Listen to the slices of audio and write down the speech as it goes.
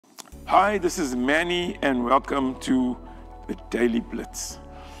Hi, this is Manny, and welcome to the Daily Blitz.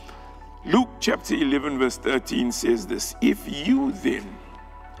 Luke chapter 11 verse 13 says this: if you then,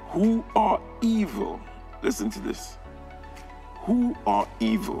 who are evil, listen to this, who are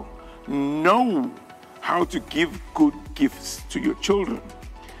evil, know how to give good gifts to your children,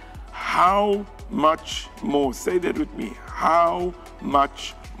 how much more, say that with me, how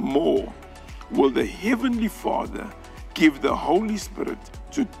much more will the Heavenly Father give the Holy Spirit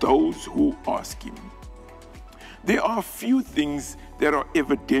to those who ask Him? There are a few things that are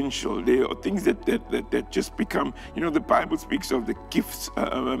evidential. There are things that just become, the Bible speaks of the gifts,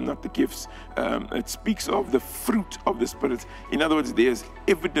 not the gifts, it speaks of the fruit of the Spirit. In other words, there's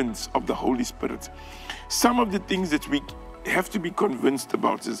evidence of the Holy Spirit. Some of the things that we have to be convinced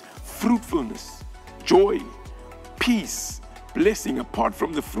about is fruitfulness, joy, peace, blessing apart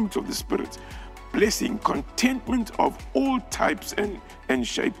from the fruit of the Spirit, blessing, contentment of all types and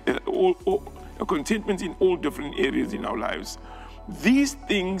shape, contentment in all different areas in our lives. These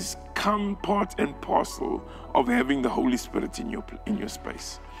things come part and parcel of having the Holy Spirit in your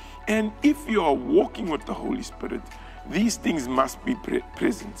space. And if you are walking with the Holy Spirit, these things must be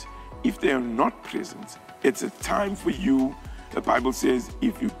present. If they are not present, it's a time for you. The Bible says,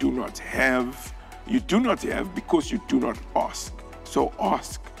 if you do not have because you do not ask. So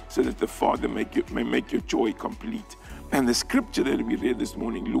ask, so that the Father may make your joy complete. And the scripture that we read this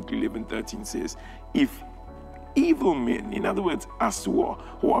morning, Luke 11:13 says, if evil men, in other words, us who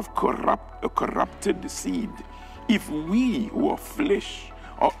have a corrupted seed, if we who are flesh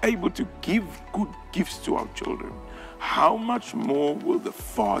are able to give good gifts to our children, how much more will the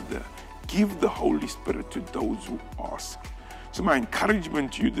Father give the Holy Spirit to those who ask? So my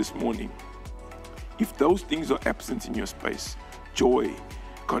encouragement to you this morning, if those things are absent in your space, joy,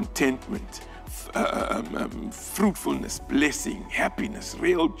 contentment, fruitfulness, blessing, happiness,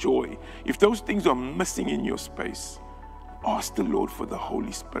 real joy, if those things are missing in your space, ask the Lord for the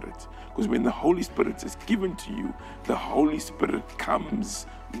Holy Spirit. Because when the Holy Spirit is given to you, the Holy Spirit comes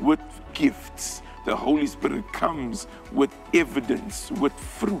with gifts. The Holy Spirit comes with evidence, with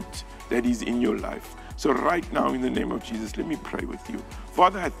fruit that is in your life. So right now, in the name of Jesus, let me pray with you.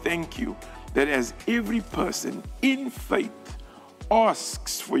 Father, I thank you that as every person in faith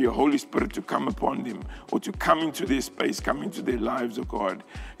asks for your Holy Spirit to come upon them, or to come into their space, come into their lives, oh God,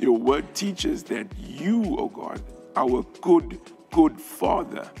 your word teaches that you, oh God, our good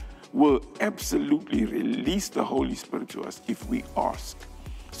Father, will absolutely release the Holy Spirit to us if we ask,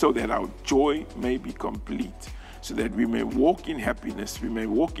 so that our joy may be complete, so that we may walk in happiness, we may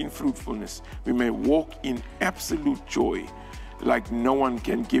walk in fruitfulness, we may walk in absolute joy like no one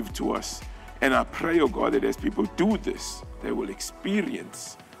can give to us. And I pray, oh God, that as people do this, they will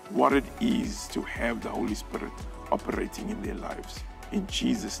experience what it is to have the Holy Spirit operating in their lives. In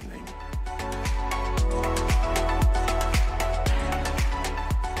Jesus' name.